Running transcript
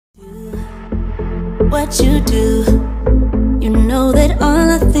what you do. You know that all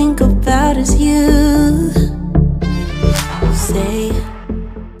I think about is you. Say.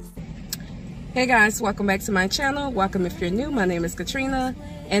 Hey guys, welcome back to my channel. Welcome if you're new. My name is Katrina,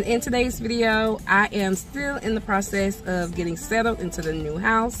 and in today's video I am still in the process of getting settled into the new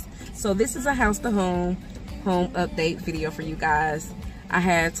house. So this is a house to home update video for you guys. I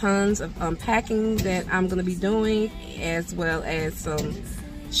had tons of unpacking that I'm going to be doing, as well as some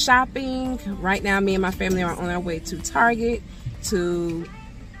shopping. Right now me and my family are on our way to Target to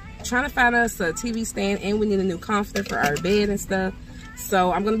trying to find us a TV stand, and we need a new comforter for our bed and stuff.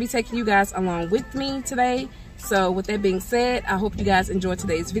 So I'm going to be taking you guys along with me today. So with that being said, I hope you guys enjoyed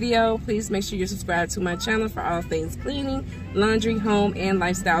today's video. Please make sure you're subscribed to my channel for all things cleaning, laundry, home, and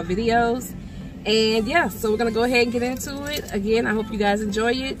lifestyle videos. And yeah, so we're gonna go ahead and get into it. Again, I hope you guys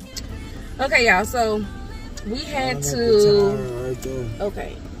enjoy it. Okay, y'all, so we had to,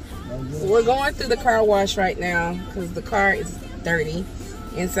 okay, we're going through the car wash right now because the car is dirty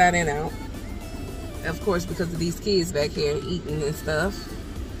inside and out, of course, because of these kids back here eating and stuff.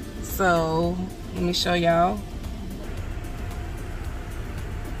 So let me show y'all.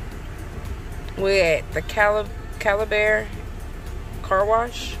 We're at the Caliber car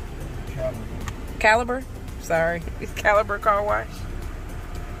wash. Caliber, sorry, it's Caliber car wash. Wait,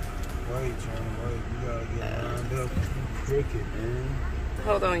 John, wait, you gotta get lined up. Cricket, man.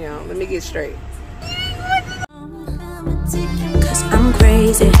 Hold on, y'all. Let me get straight. Cause I'm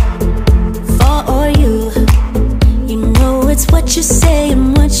crazy for you. You know it's what you say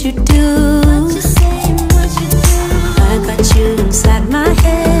and what you do. I got you inside my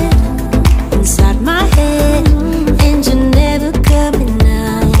head, and you're never coming out.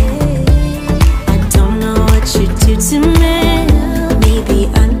 You do to me, maybe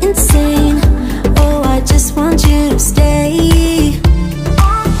I'm insane. Oh, I just want you to stay.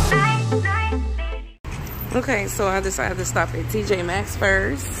 Okay, so I decided to stop at TjMaxx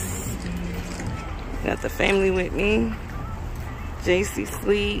first. Got the family with me. JC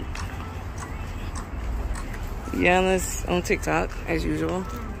sleep. Yana's on TikTok as usual.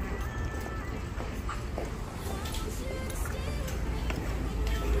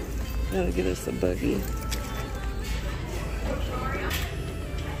 Gotta get us a buggy.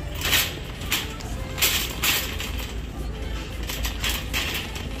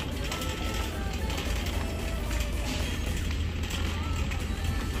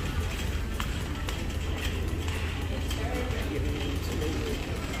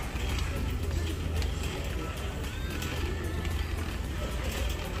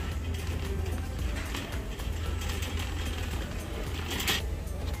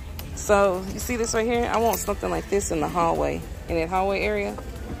 So you see this right here? I want something like this in the hallway, in that hallway area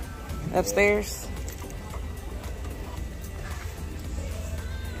upstairs.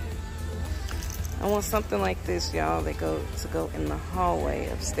 I want something like this, y'all, that go in the hallway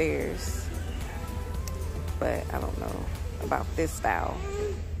upstairs. But I don't know about this style.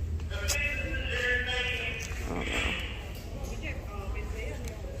 I don't know.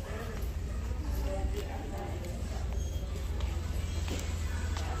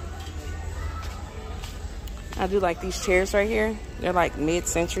 I do like these chairs right here. They're like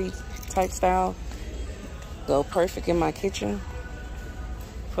mid-century type style. Go perfect in my kitchen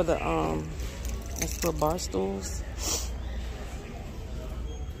for the nice little bar stools.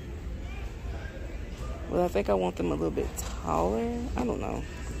 Well, I think I want them a little bit taller. I don't know.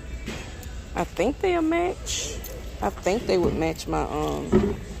 I think they'll match. I think they would match my I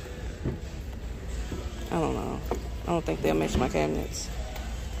don't know. I don't think they'll match my cabinets.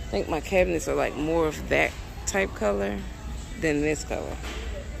 I think my cabinets are like more of that type color than this color.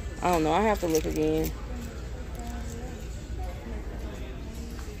 I don't know. I have to look again.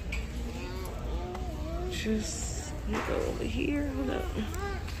 Just let me go over here. Hold up.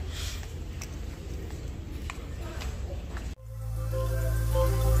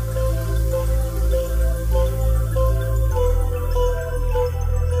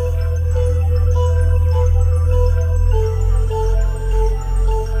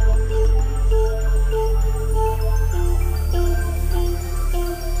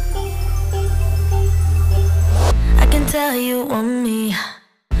 Tell you want me,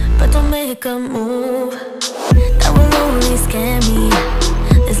 but don't make a move. That will only scare me.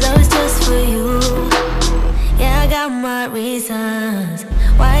 This love is just for you. Yeah, I got my reasons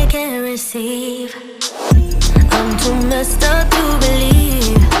why I can't receive. I'm too messed up to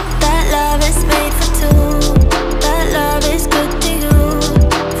believe that love is made for two. That love is good to you.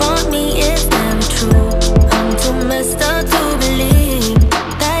 For me, it's never true. I'm too messed up to believe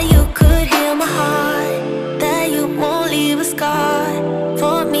that you could heal my heart, that you won't leave a scar.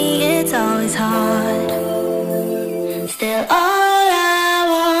 For me, it's always hard.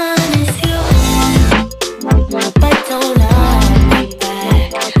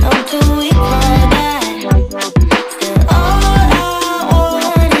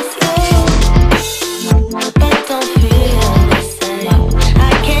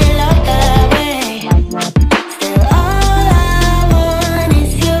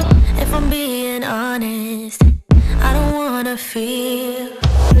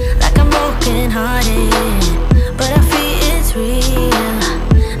 like I'm broken hearted, but I feel it's real.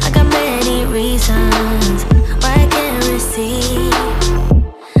 I got many reasons why I can't receive.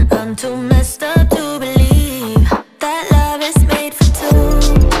 I'm too messed up to believe that love is made for two,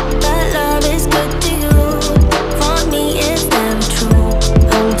 that love is good to you. For me it's never true.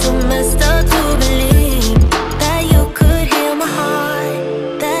 I'm too messed up to believe that you could heal my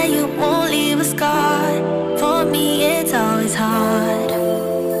heart, that you won't leave a scar. For me it's always hard.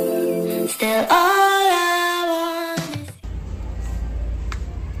 Still all I want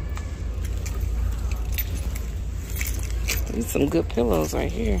is These some good pillows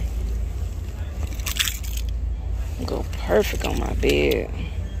right here. Go perfect on my bed.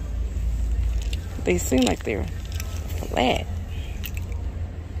 They seem like they're flat.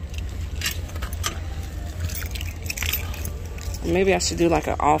 Maybe I should do like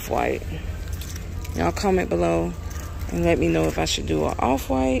an off-white. Y'all comment below and let me know if I should do an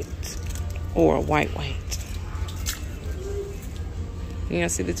off-white or a white. Y'all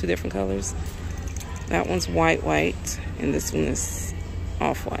see the two different colors? That one's white, and this one is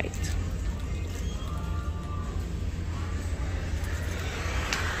off-white.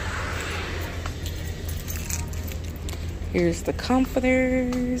 Here's the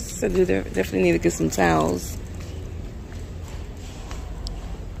comforters. I do definitely need to get some towels.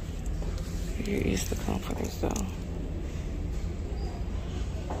 Here is the comforters though.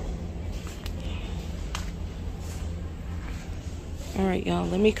 Alright y'all,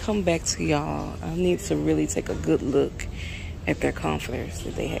 let me come back to y'all. I need to really take a good look at their comforters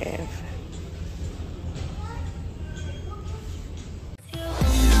that they have.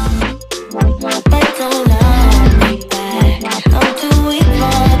 but don't love me back. I'm too weak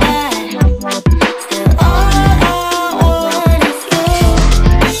for that. Still all I want is you,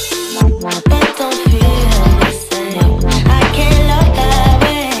 but don't feel the same. I can't love that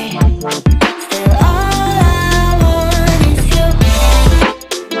way. Still all I want is you.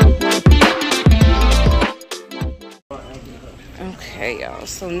 Okay y'all,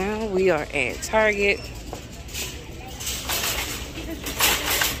 so now we are at Target.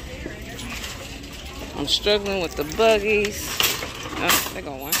 I'm struggling with the buggies. Oh, they're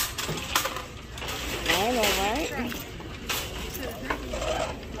going. I know, right?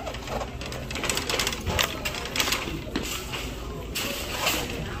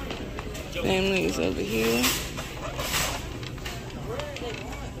 Family's over here.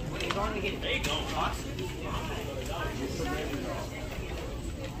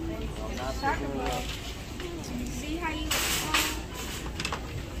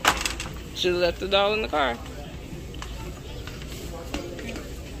 Should have left it all in the car.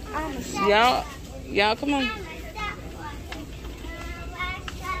 Y'all, come on.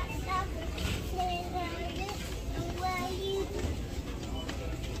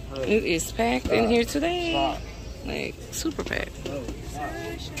 It is packed in here today. Like, super packed.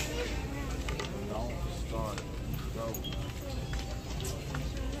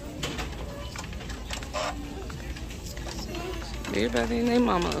 Everybody and their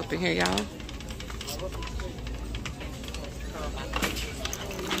mama up in here, y'all.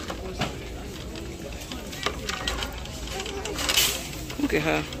 Look at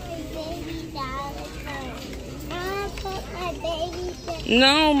her.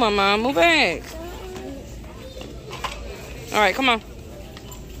 No, mama, move back. All right, come on.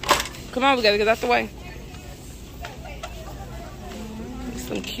 Come on, we gotta get out the way.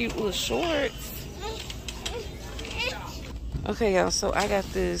 Some cute little shorts. Okay, y'all, so I got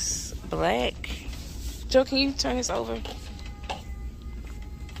this black. Joe, can you turn this over?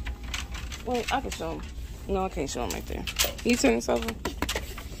 Wait, I can show him. No, I can't show him right there. Can you turn this over?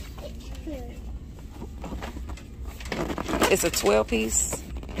 It's a 12-piece.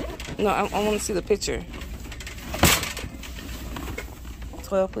 No, I want to see the picture.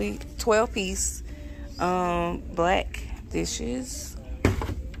 12-piece black dishes.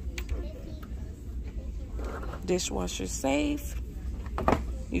 Dishwasher safe.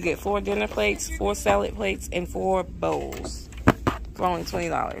 You get 4 dinner plates, 4 salad plates, and 4 bowls for only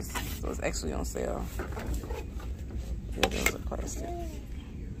 $20. So it's actually on sale. Yeah, those are plastic.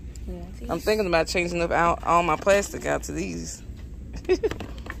 I'm thinking about changing up all my plastic out to these.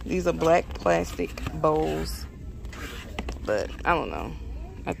 These are black plastic bowls. But I don't know.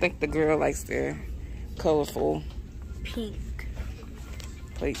 I think the girl likes their colorful Pink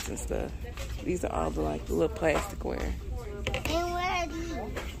plates and stuff. These are all the like the little plasticware. And where are these?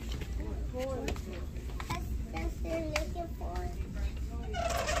 That's what you're looking for.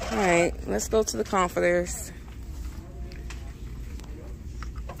 Alright, let's go to the comforters.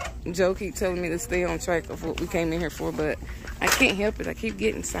 Joe keep telling me to stay on track of what we came in here for, but I can't help it. I keep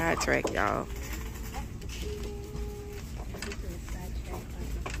getting sidetracked, y'all.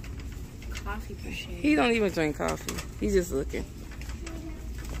 Coffee for sure. He don't even drink coffee. He's just looking.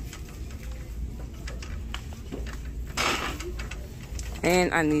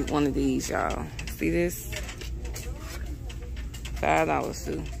 And I need one of these, y'all. See this? $5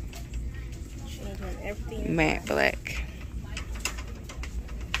 too. Matte black.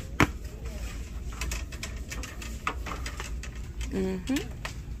 You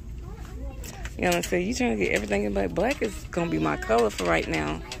know what I'm saying? You trying to get everything in black. Black is gonna be my color for right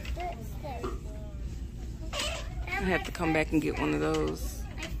now. I have to come back and get one of those.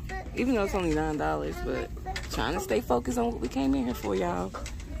 Even though it's only $9, but trying to stay focused on what we came in here for, y'all.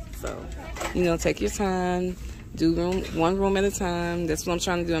 So, you know, take your time. Do one room at a time. That's what I'm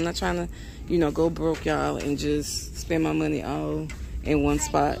trying to do. I'm not trying to, you know, go broke, y'all, and just spend my money all in one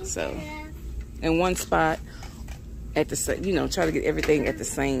spot. So, in one spot at the, you know, try to get everything at the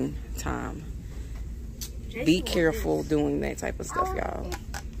same time. Be careful doing that type of stuff, y'all.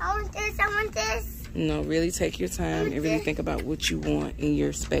 I want this. I want this. You know, really take your time and really think about what you want in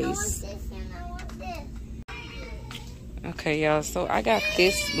your space. Okay, y'all, so I got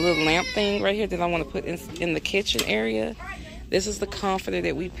this little lamp thing right here that I want to put in the kitchen area. This is the comforter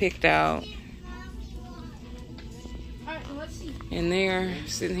that we picked out. And they're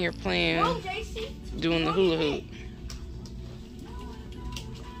sitting here playing, doing the hula hoop.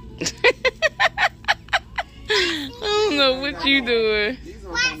 I don't know what you doing.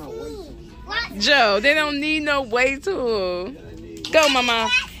 Joe, they don't need no weight tool. Go, mama.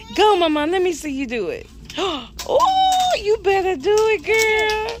 Go, mama. Let me see you do it. Oh, you better do it,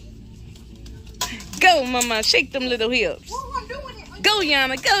 girl. Go, mama. Shake them little hips. Go,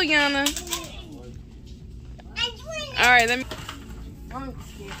 Yana. Go, Yana. All right, let me.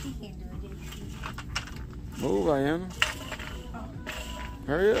 Move, Ayana.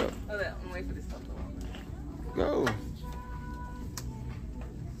 Hurry up. Go.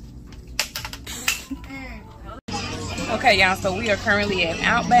 Okay, y'all, so we are currently at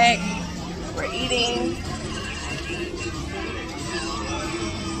Outback. We're eating.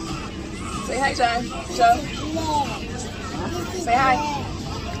 Say hi, John. Joe. Say hi.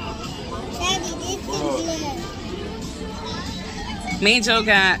 Me and Joe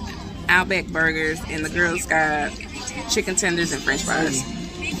got Outback burgers, and the girls got chicken tenders and french fries.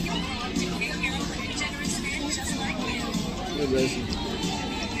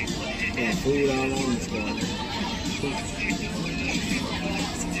 Food all on this guy.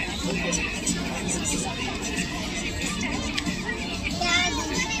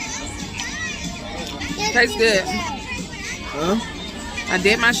 Tastes good. Huh? I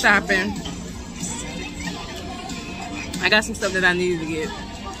did my shopping. I got some stuff that I needed to get.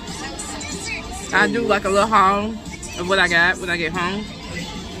 I'll do like a little haul of what I got when I get home.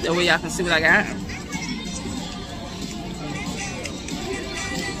 That way y'all can see what I got.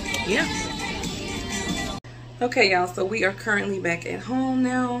 Yeah. Okay, y'all, so we are currently back at home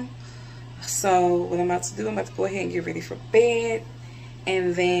now. So what I'm about to do, I'm about to go ahead and get ready for bed.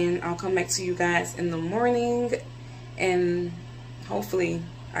 And then I'll come back to you guys in the morning. And hopefully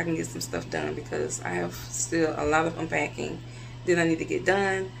I can get some stuff done because I have still a lot of unpacking that I need to get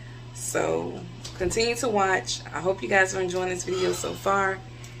done. So continue to watch. I hope you guys are enjoying this video so far.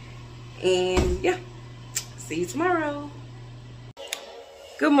 And yeah, see you tomorrow.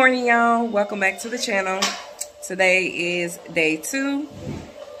 Good morning, y'all. Welcome back to the channel. Today is day 2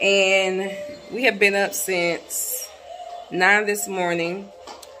 and we have been up since 9 this morning.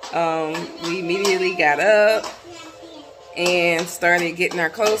 We immediately got up and started getting our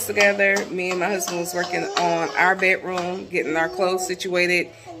clothes together. Me and my husband was working on our bedroom, getting our clothes situated,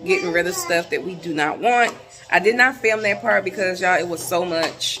 getting rid of stuff that we do not want. I did not film that part because, y'all, it was so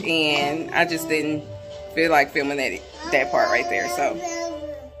much and I just didn't feel like filming that part right there. So,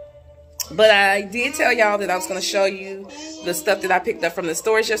 but I did tell y'all that I was going to show you the stuff that I picked up from the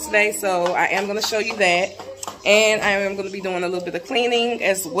stores yesterday. So I am going to show you that. And I am going to be doing a little bit of cleaning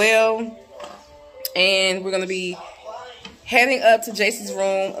as well. And we're going to be heading up to JC's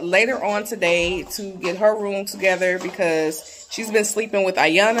room later on today to get her room together because she's been sleeping with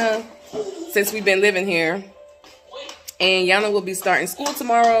Ayana since we've been living here. And Yana will be starting school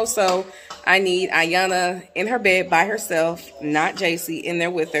tomorrow. So I need Ayana in her bed by herself, not JC in there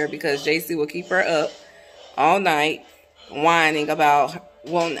with her because JC will keep her up all night whining about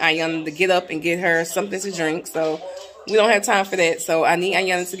wanting Ayana to get up and get her something to drink. So we don't have time for that. So I need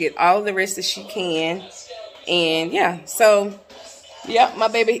Ayana to get all the rest that she can. And yeah, so yep, my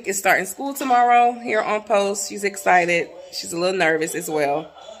baby is starting school tomorrow here on post. She's excited. She's a little nervous as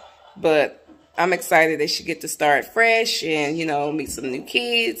well. But I'm excited that she get to start fresh and, you know, meet some new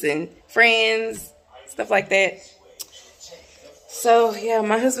kids and friends, stuff like that. So, yeah,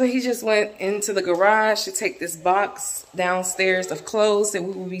 my husband, he just went into the garage to take this box downstairs of clothes that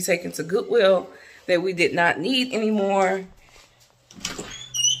we will be taking to Goodwill that we did not need anymore.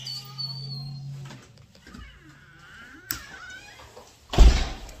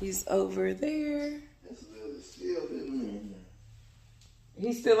 He's over there.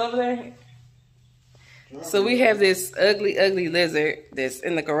 He's still over there? So we have this ugly, ugly lizard that's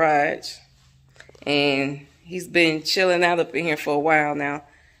in the garage. And he's been chilling out up in here for a while now.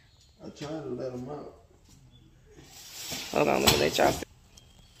 I tried to let him out. Hold on, let me let y'all see.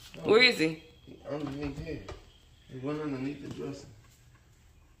 Where is he? Underneath here. He went underneath the dresser.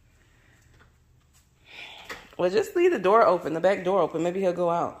 Well, just leave the door open, the back door open. Maybe he'll go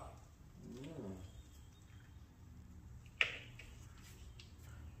out.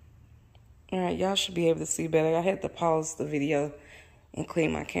 All right, y'all should be able to see better. I had to pause the video and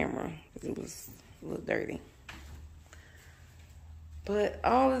clean my camera because it was a little dirty. But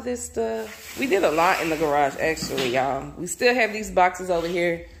all of this stuff, we did a lot in the garage, actually, y'all. We still have these boxes over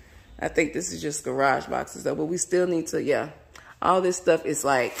here. I think this is just garage boxes, though, but we still need to, yeah. All this stuff is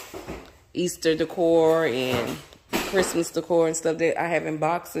like Easter decor and Christmas decor and stuff that I have in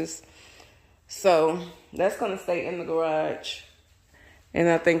boxes. So that's going to stay in the garage. And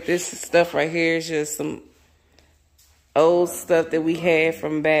I think this stuff right here is just some old stuff that we had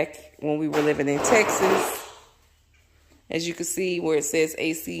from back when we were living in Texas. As you can see where it says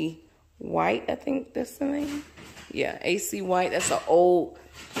AC White, I think that's the name. Yeah, AC White. That's an old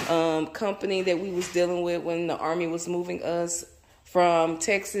company that we was dealing with when the Army was moving us from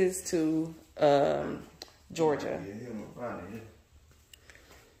Texas to Georgia.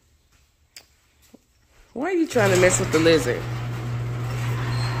 Why are you trying to mess with the lizard?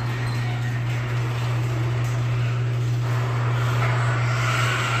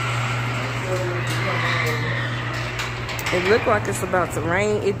 It looked like it's about to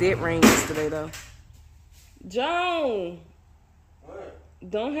rain. It did rain yesterday, though. Joan! What?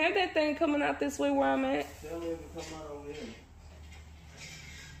 Don't have that thing coming out this way where I'm at. Tell me if it come out over here.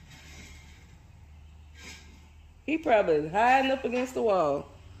 He probably hiding up against the wall.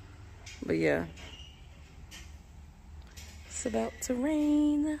 But yeah. It's about to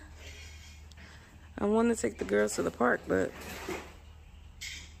rain. I want to take the girls to the park, but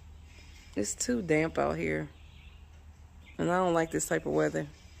it's too damp out here. And I don't like this type of weather.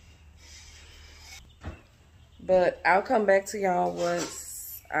 But I'll come back to y'all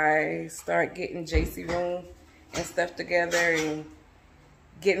once I start getting JC room and stuff together and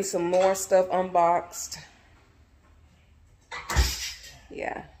getting some more stuff unboxed.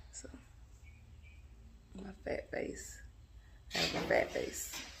 Yeah. So my fat face. I have a fat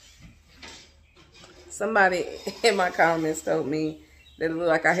face. Somebody in my comments told me that it looked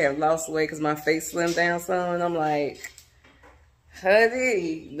like I have lost weight because my face slimmed down some. And I'm like,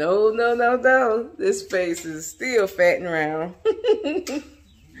 honey, no. This face is still fat and round.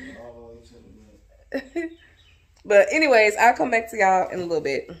 But anyways, I'll come back to y'all in a little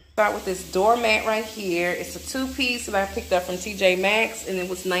bit. Start with this doormat right here. It's a 2-piece that I picked up from TjMaxx, and it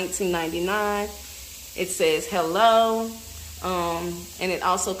was $19.99. It says hello. And it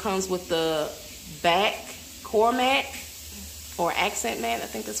also comes with the back core mat or accent mat, I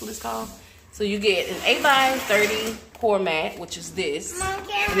think that's what it's called. So you get an 8x30 core mat, which is this,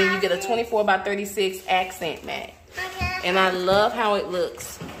 and then you get a 24x36 accent mat. And I love how it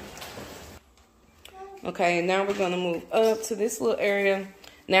looks. Okay, now we're gonna move up to this little area.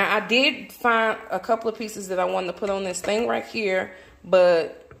 Now I did find a couple of pieces that I wanted to put on this thing right here,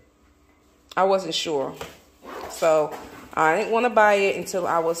 but I wasn't sure. So I didn't want to buy it until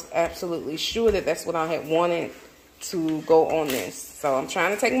I was absolutely sure that that's what I had wanted to go on this. So I'm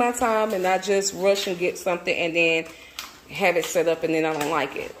trying to take my time and not just rush and get something and then have it set up and then I don't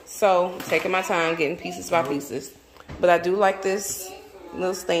like it. So taking my time, getting pieces by pieces. But I do like this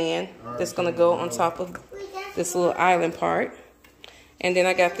little stand that's going to go on top of this little island part. And then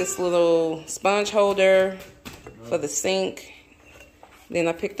I got this little sponge holder for the sink. Then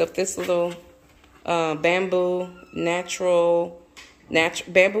I picked up this little Bamboo Naturals.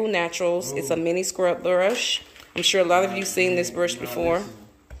 It's a mini scrub brush. I'm sure a lot of you seen this brush before.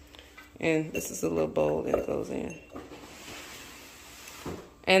 And this is a little bowl that it goes in.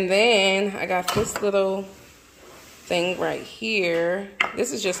 And then I got this little thing right here.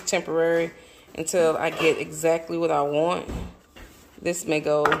 This is just temporary until I get exactly what I want. This may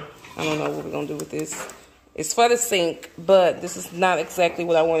go, I don't know what we're gonna do with this. It's for the sink, but this is not exactly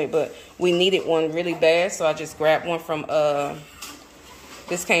what I wanted, but we needed one really bad, so I just grabbed one from,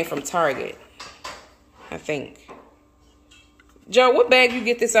 this came from Target. I think. Joe, what bag you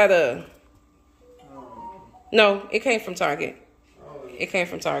get this out of? No, it came from Target. It came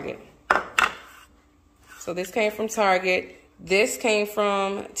from Target. So this came from Target. This came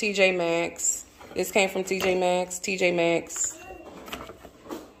from TjMaxx. This came from TjMaxx.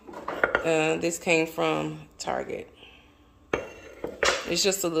 This came from Target. It's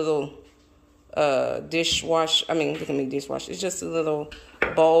just a little dishwash. I mean, look at me, dishwash. It's just a little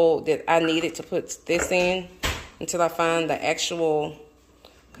bowl that I needed to put this in until I find the actual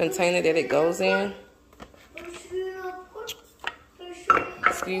container that it goes in.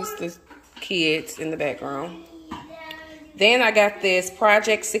 Excuse the kids in the background. Then I got this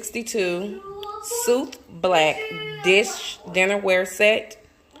Project 62 Sooth Black Dish Dinnerware set.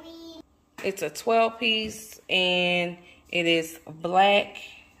 It's a 12-piece and it is black,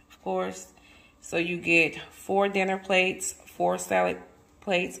 of course. So you get 4 dinner plates, 4 salad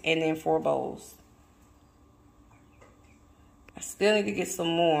plates, and then 4 bowls. I still need to get some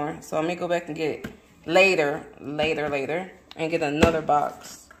more, so I may go back and get it later, and get another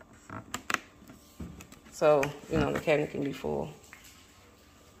box. So, you know, the cabinet can be full.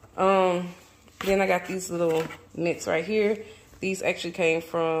 Then I got these little mitts right here. These actually came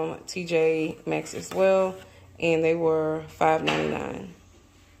from TjMaxx as well, and they were $5.99.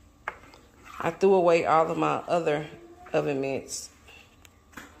 I threw away all of my other oven mitts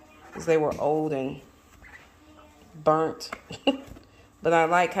because they were old and burnt. But I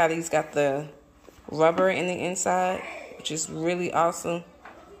like how these got the rubber in the inside, which is really awesome.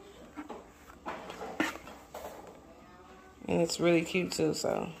 And it's really cute too,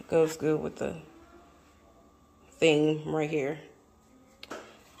 so it goes good with the theme right here.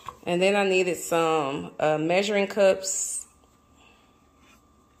 And then I needed some measuring cups.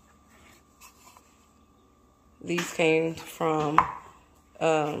 These came from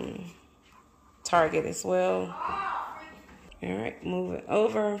Target as well. All right, move it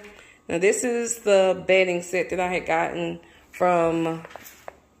over. Now this is the bedding set that I had gotten from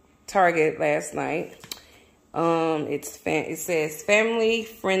Target last night. It says family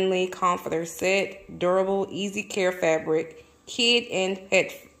friendly comforter set, durable, easy care fabric, kid and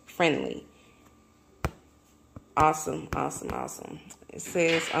pet friendly. Awesome. It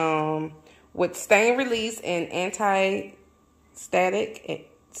says with stain release and anti-static,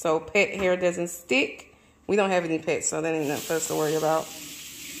 so pet hair doesn't stick. We don't have any pets, so that ain't nothing for us to worry about.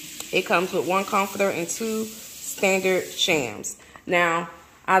 It comes with 1 comforter and 2 standard shams. Now,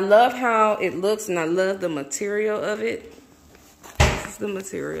 I love how it looks, and I love the material of it. This is the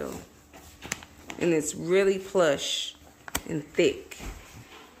material. And it's really plush and thick.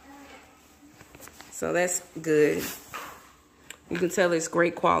 So that's good. You can tell it's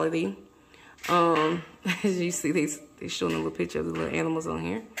great quality. As you see, they're showing a little picture of the little animals on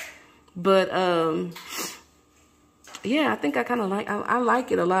here. But, yeah, I think I kind of I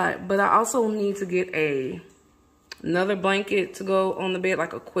like it a lot. But I also need to get another blanket to go on the bed,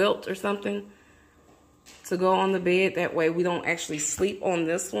 like a quilt or something, to go on the bed. That way we don't actually sleep on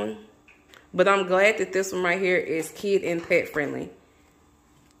this one. But I'm glad that this one right here is kid and pet friendly.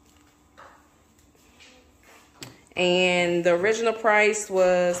 And the original price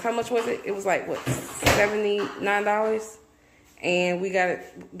was, how much was it? It was like, what, $79? And we got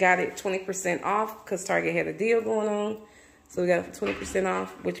it 20% off because Target had a deal going on. So we got it for 20%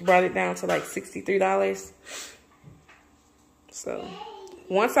 off, which brought it down to like $63. So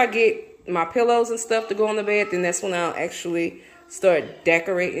once I get my pillows and stuff to go on the bed, then that's when I'll actually start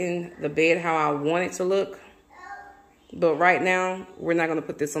decorating the bed how I want it to look. But right now, we're not going to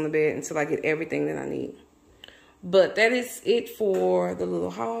put this on the bed until I get everything that I need. But that is it for the little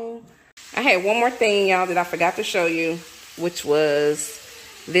haul. I had one more thing, y'all, that I forgot to show you, which was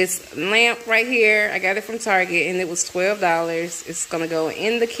this lamp right here. I got it from Target, and it was $12. It's going to go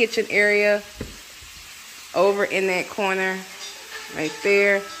in the kitchen area, over in that corner right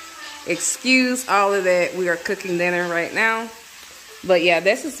there. Excuse all of that. We are cooking dinner right now. But yeah,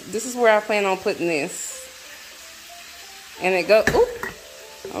 this is where I plan on putting this. And it goes, oop,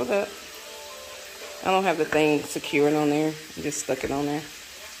 hold up. I don't have the thing secured on there. I just stuck it on there.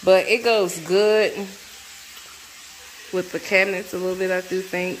 But it goes good with the cabinets a little bit, I do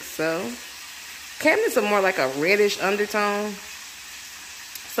think. So cabinets are more like a reddish undertone.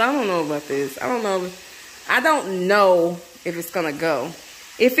 So I don't know about this. I don't know if it's gonna go.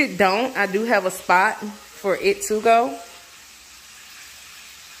 If it don't, I do have a spot for it to go.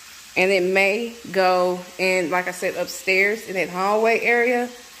 And it may go in, like I said, upstairs in that hallway area.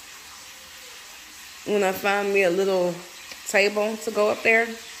 When I find me a little table to go up there,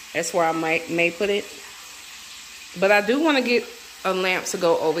 that's where I may put it. But I do want to get a lamp to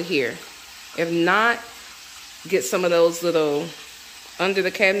go over here. If not, get some of those little under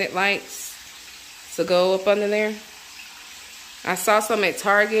the cabinet lights to go up under there. I saw some at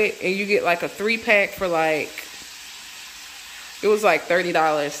Target, and you get like a 3-pack for like, it was like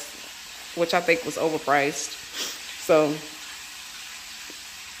 $30, which I think was overpriced. So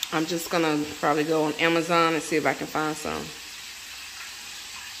I'm just gonna probably go on Amazon and see if I can find some.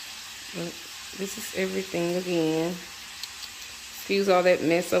 But this is everything again. Excuse all that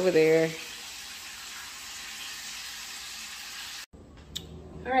mess over there.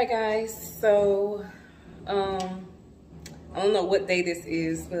 Alright guys, so I don't know what day this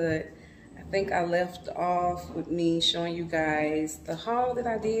is, but I think I left off with me showing you guys the haul that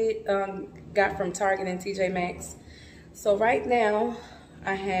I did got from Target and TjMaxx. So right now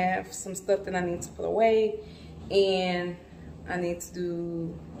I have some stuff that I need to put away, and I need to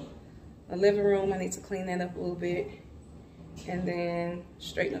do a living room. I need to clean that up a little bit, and then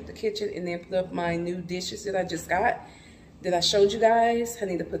straighten up the kitchen, and then put up my new dishes that I just got, that I showed you guys. I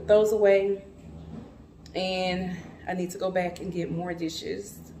need to put those away, and I need to go back and get more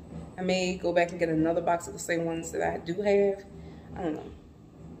dishes. I may go back and get another box of the same ones that I do have. I don't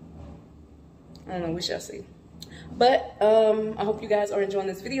know, we shall see. But I hope you guys are enjoying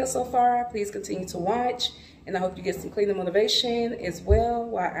this video so far. Please continue to watch, and I hope you get some cleaning motivation as well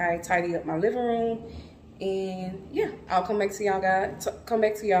while I tidy up my living room. And yeah, I'll come back to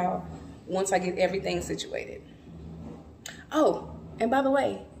y'all once I get everything situated. Oh, and by the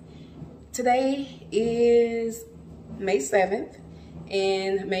way, today is May 7th,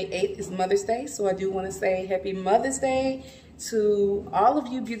 and May 8th is Mother's Day. So I do want to say happy Mother's Day to all of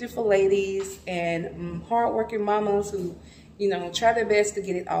you beautiful ladies and hardworking mamas who, you know, try their best to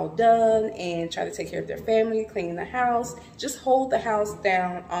get it all done and try to take care of their family, clean the house, just hold the house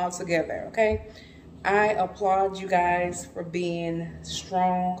down all together, okay? I applaud you guys for being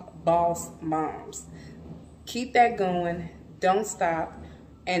strong boss moms. Keep that going, don't stop,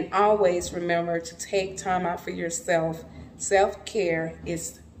 and always remember to take time out for yourself. Self-care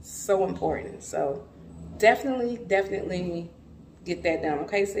is so important, so definitely get that done,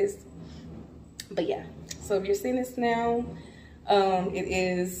 okay sis? But yeah, so if you're seeing this now, it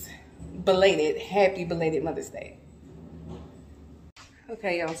is happy belated Mother's Day.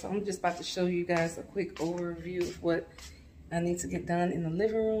 Okay y'all, so I'm just about to show you guys a quick overview of what I need to get done in the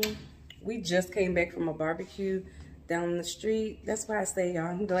living room. We just came back from a barbecue down the street. That's why I say, y'all,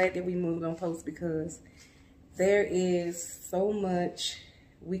 I'm glad that we moved on post, because there is so much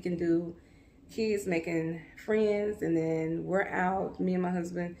we can do. Kids making friends, and then we're out, me and my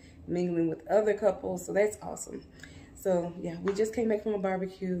husband, mingling with other couples, so that's awesome. So yeah, we just came back from a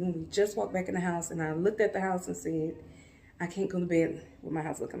barbecue, and we just walked back in the house, and I looked at the house and said, I can't go to bed with my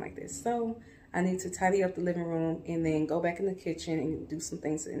house looking like this. So I need to tidy up the living room and then go back in the kitchen and do some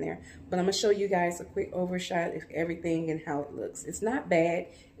things in there. But I'm gonna show you guys a quick overshot of everything and how it looks. It's not bad,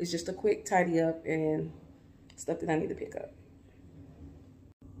 it's just a quick tidy up and stuff that I need to pick up.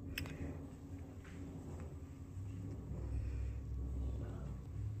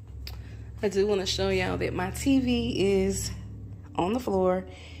 I do want to show y'all that my TV is on the floor,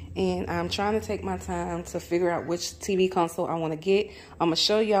 and I'm trying to take my time to figure out which TV console I want to get. I'm going to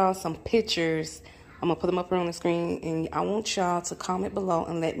show y'all some pictures. I'm going to put them up on the screen, and I want y'all to comment below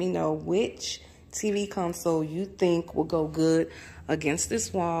and let me know which TV console you think will go good against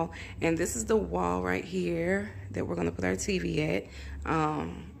this wall. And this is the wall right here that we're going to put our TV at.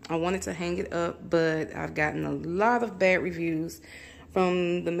 I wanted to hang it up, but I've gotten a lot of bad reviews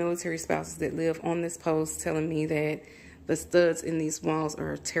from the military spouses that live on this post telling me that the studs in these walls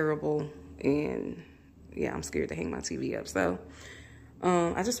are terrible, and yeah, I'm scared to hang my TV up. So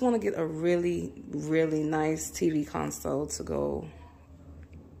I just want to get a really nice TV console to go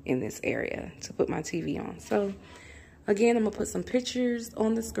in this area to put my TV on. So again, I'm gonna put some pictures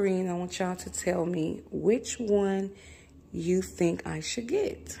on the screen. I want y'all to tell me which one you think I should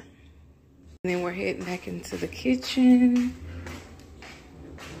get. And then we're heading back into the kitchen.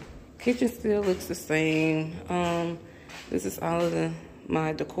 Kitchen still looks the same. This is all of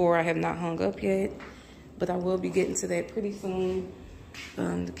my decor I have not hung up yet, but I will be getting to that pretty soon.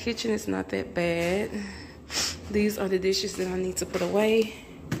 The kitchen is not that bad. These are the dishes that I need to put away.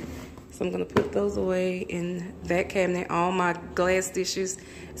 So I'm gonna put those away in that cabinet. All my glass dishes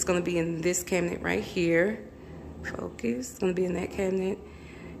is gonna be in this cabinet right here. Focus, it's gonna be in that cabinet.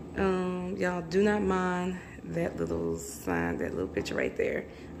 Y'all do not mind that little sign, that little picture right there.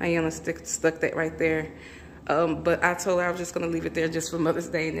 Ayanna stuck that right there. But I told her I was just gonna leave it there just for Mother's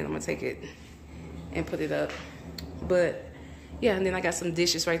Day, and then I'm gonna take it and put it up. But yeah, and then I got some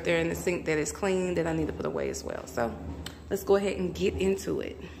dishes right there in the sink that is clean that I need to put away as well. So let's go ahead and get into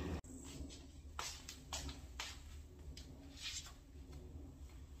it.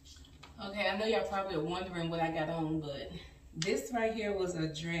 Okay, I know y'all probably are wondering what I got on, but this right here was a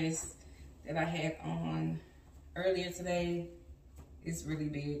dress that I had on earlier today. It's really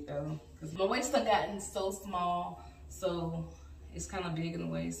big though, because my waist has gotten so small, so it's kind of big in the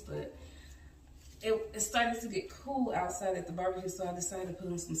waist, but it started to get cool outside at the barbecue, so I decided to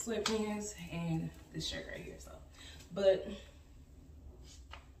put on some sweatpants and this shirt right here. So, but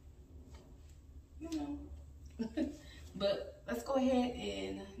you know, but let's go ahead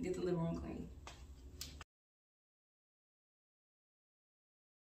and get the living room clean.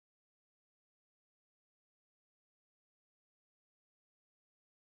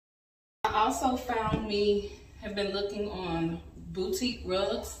 I also have been looking on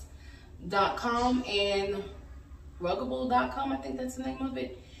boutiquerugs.com and ruggable.com, I think that's the name of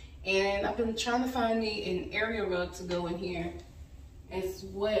it. And I've been trying to find me an area rug to go in here as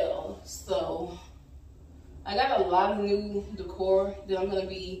well. So I got a lot of new decor that I'm gonna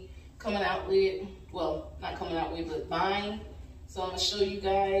be coming out with. Well, not coming out with, but buying. So I'm gonna show you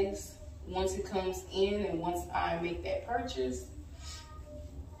guys once it comes in and once I make that purchase.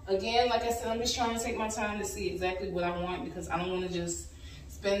 Again, like I said, I'm just trying to take my time to see exactly what I want, because I don't want to just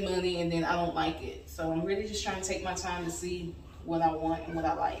spend money and then I don't like it. So I'm really just trying to take my time to see what I want and what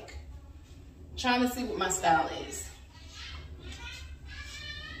I like. Trying to see what my style is.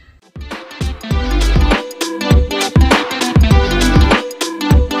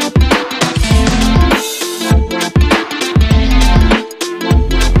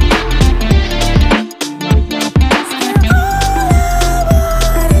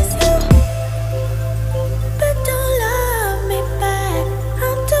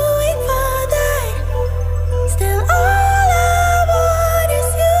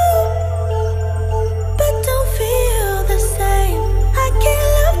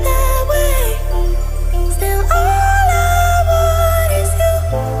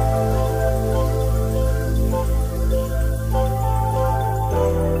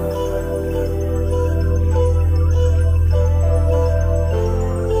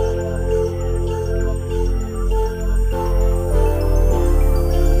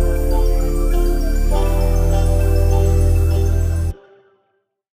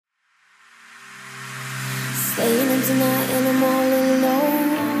 Staying in tonight and I'm all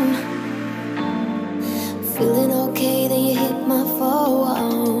alone. Feeling okay, then you hit my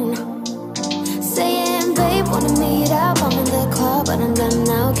phone. Saying, babe, wanna meet up. I'm in the club, but I'm done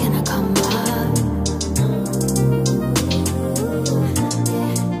now. Can I come back?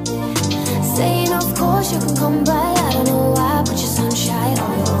 Saying, of course you can come by. I don't know why, but you're sunshine.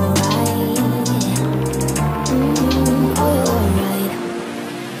 Oh, you're alright. Oh, you're alright.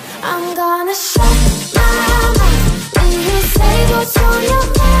 I'm gonna shut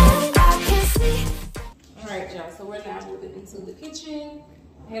Alright, y'all, so we're now moving into the kitchen.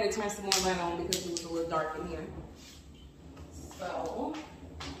 I had to turn some more light on because it was a little dark in here. So,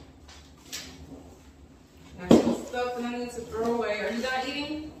 I have some stuff that I need to throw away. Are you done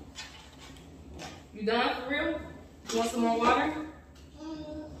eating? You done for real? You want some more water?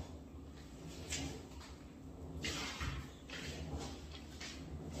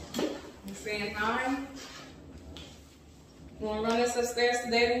 You saying hi? You want to run this upstairs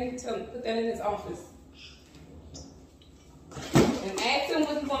to Daddy? Tell him, put that in his office. And ask him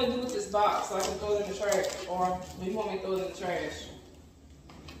what he's going to do with this box so I can throw it in the trash. Or if you want me to throw it in the trash.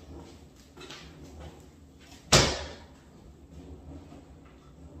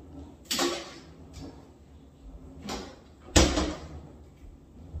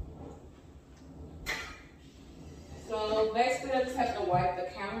 So basically I just have to wipe the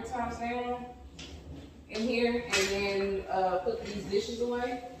countertops down in here and then put these dishes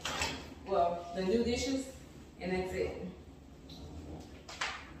away. Well, the new dishes, and that's it.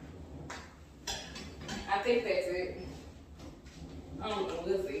 I think that's it. I don't know,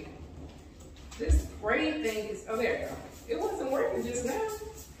 we'll see. This spray thing is, oh there you go. It wasn't working just now.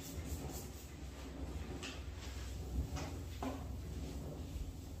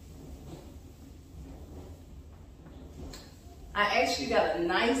 I actually got a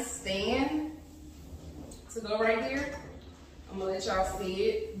nice stand to go right here. I'm gonna let y'all see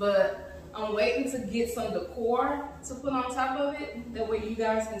it, but I'm waiting to get some decor to put on top of it. That way you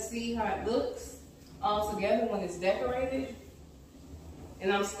guys can see how it looks all together when it's decorated.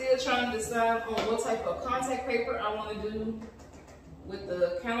 And I'm still trying to decide on what type of contact paper I want to do with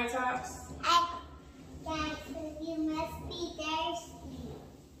the countertops. You must be thirsty.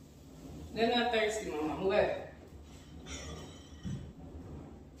 They're not thirsty, Mama. Move it.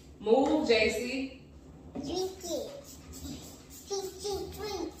 Move, JC. Drink it.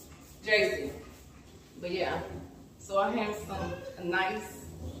 Drink. JC. But yeah, so I have a nice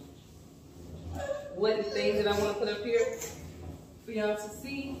wooden things that I want to put up here for y'all to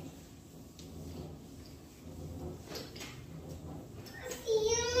see.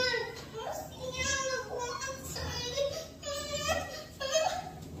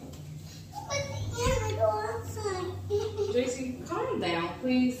 JC, calm down,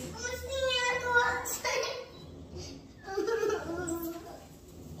 please.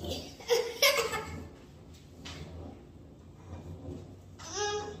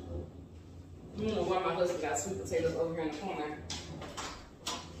 I don't know why my husband got sweet potatoes over here in the corner.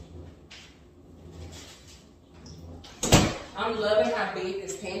 I'm loving how big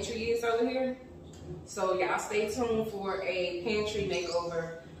this pantry is over here. So y'all stay tuned for a pantry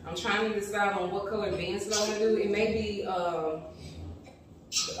makeover. I'm trying to decide on what color bins that I want to do. It may be a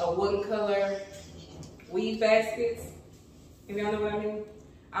wooden color weave baskets. If y'all know what I mean.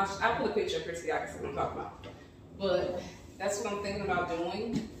 I'll put a picture up here so y'all can see what I'm talking about. But that's what I'm thinking about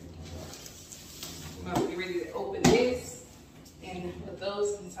doing. I'm about to be ready to open this and put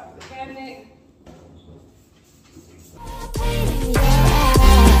those on top of the cabinet.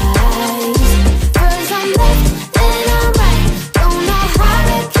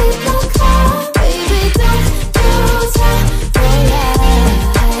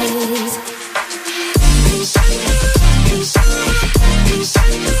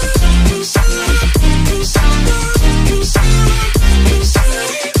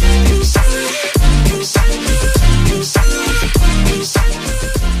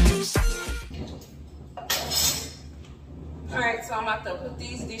 Alright, so I'm about to put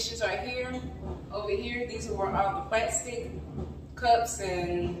these dishes right here, over here. These are where all the plastic cups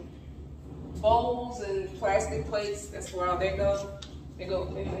and bowls and plastic plates, that's where all they go. They go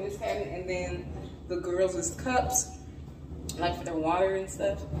in this cabinet. And then the girls' cups, like for their water and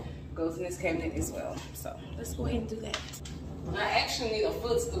stuff, goes in this cabinet as well. So let's go ahead and do that. I actually need a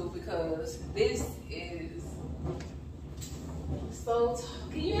footstool because this is so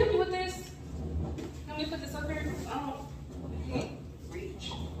can you help me with this? Can we put this up here? I can't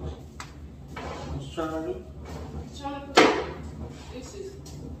reach. What you trying to do? I'm trying to put this is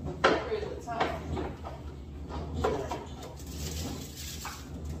up here at the top.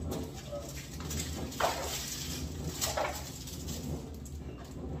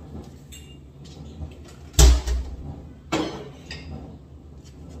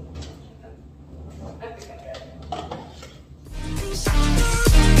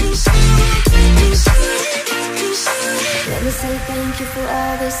 Let me say thank you for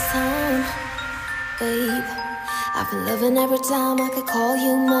all this time, babe. I've been loving every time I could call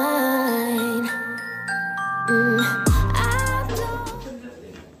you mine.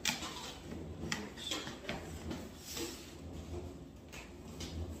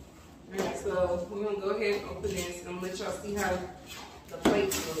 Alright, so we're gonna go ahead and open this and I'm gonna let y'all see how the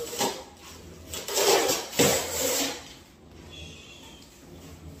plates look.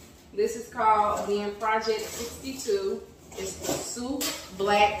 This is called, again, Project 62. It's the Soup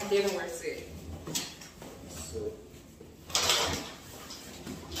Black Dinnerware set.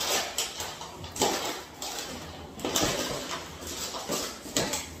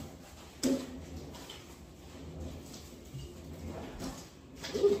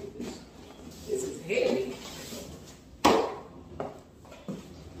 Ooh, this is heavy.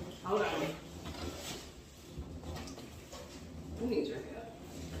 Hold on. I need your help.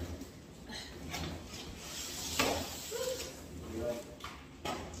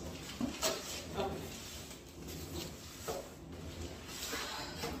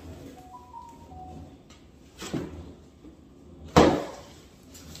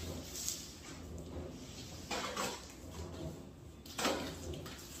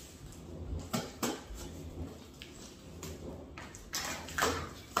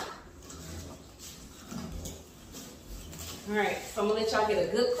 All right, so I'm gonna let y'all get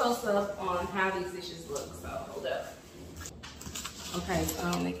a good close up on how these dishes look, so hold up. Okay,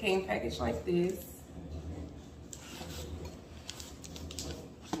 they came packaged like this.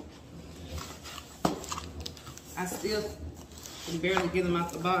 I still can barely get them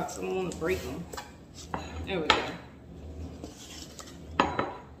out the box. I don't want to break them. There we go.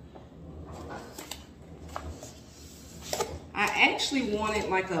 I actually wanted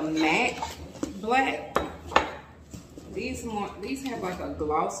like a matte black. These have like a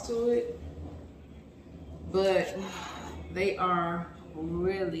gloss to it, but they are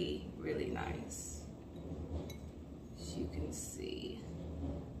really, really nice. As you can see.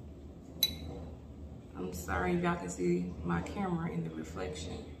 I'm sorry if y'all can see my camera in the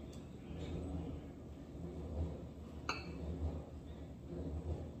reflection.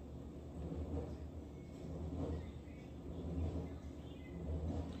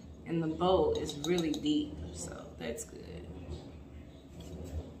 And the bowl is really deep, so that's good.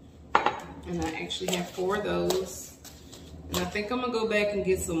 And I actually have 4 of those. And I think I'm gonna go back and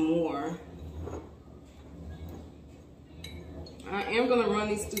get some more. I am gonna run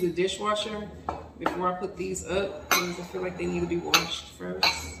these through the dishwasher before I put these up, because I feel like they need to be washed first.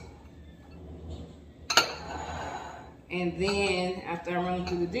 And then after I run them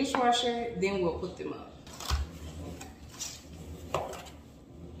through the dishwasher, then we'll put them up.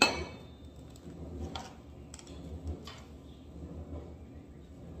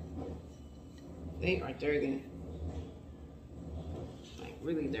 They are dirty, like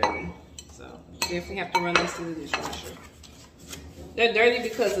really dirty. So definitely have to run this through the dishwasher. They're dirty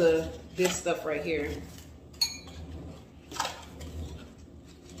because of this stuff right here.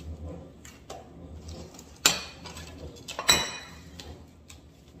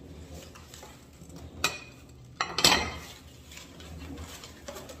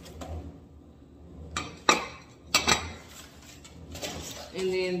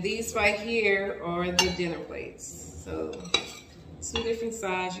 And then these right here are the dinner plates. So 2 different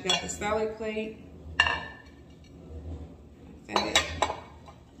sides. You got the salad plate, like that.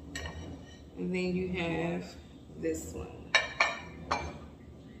 And then you have this one.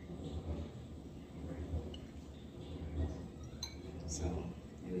 So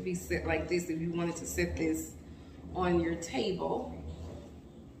it would be set like this if you wanted to set this on your table.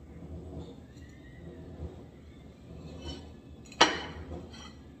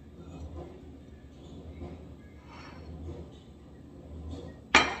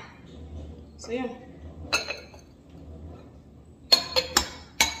 So yeah,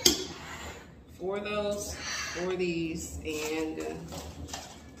 4 of those, 4 of these, and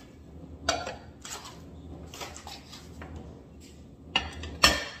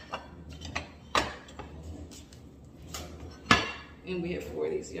we have 4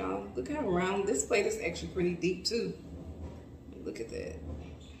 of these, y'all. Look how round this plate is. Actually pretty deep too. Look at that.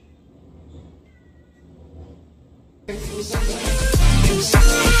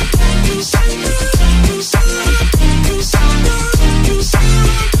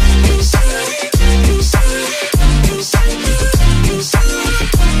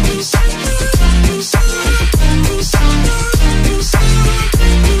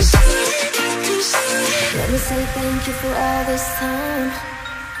 Let me say thank you for all this time,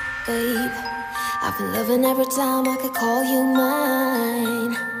 babe. I've been loving every time I could call you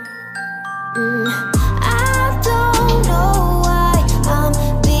mine. I don't know why I'm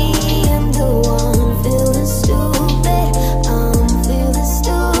being the one feeling stupid. I'm feeling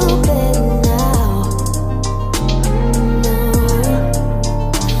stupid now.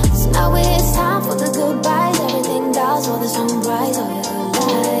 So now it's time for the goodbyes. Everything dies for the sunrise or the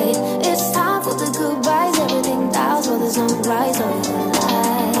light. It's time for the goodbyes. Everything dies for the sunrise or the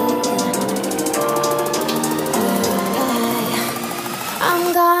light.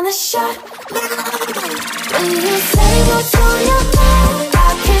 I'm gonna shut when you say what's on your mind. I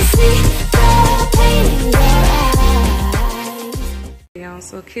can see the pain in your eyes. Yeah,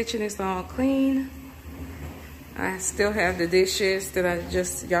 so kitchen is all clean. I still have the dishes that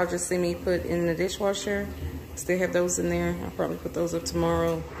y'all just see me put in the dishwasher. Still have those in there. I'll probably put those up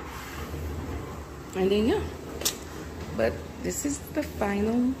tomorrow. And then yeah, but this is the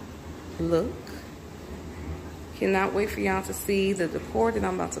final look. Cannot wait for y'all to see the decor that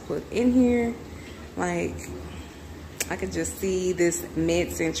I'm about to put in here. Like, I could just see this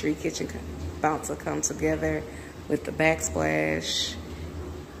mid-century kitchen about to come together with the backsplash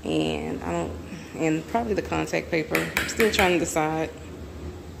and probably the contact paper. I'm still trying to decide,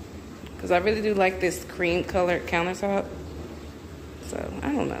 because I really do like this cream colored countertop. So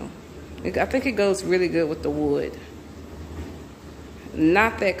I don't know. I think it goes really good with the wood.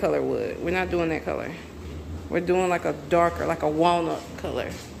 Not that color wood. We're not doing that color. We're doing like a darker, like a walnut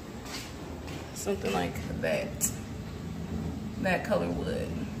color. Something like that. That color wood.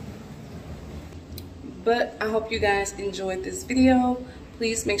 But I hope you guys enjoyed this video.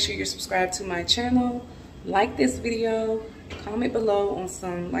 Please make sure you're subscribed to my channel. Like this video. Comment below on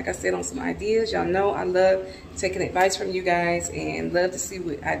some, like I said, on some ideas. Y'all know I love taking advice from you guys and love to see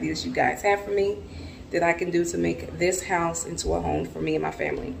what ideas you guys have for me that I can do to make this house into a home for me and my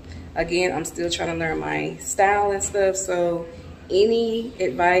family. Again, I'm still trying to learn my style and stuff, so any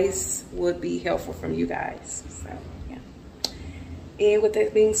advice would be helpful from you guys. So yeah. And with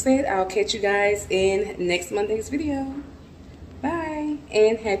that being said, I'll catch you guys in next Monday's video. Bye,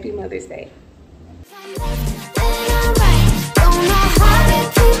 and happy Mother's Day.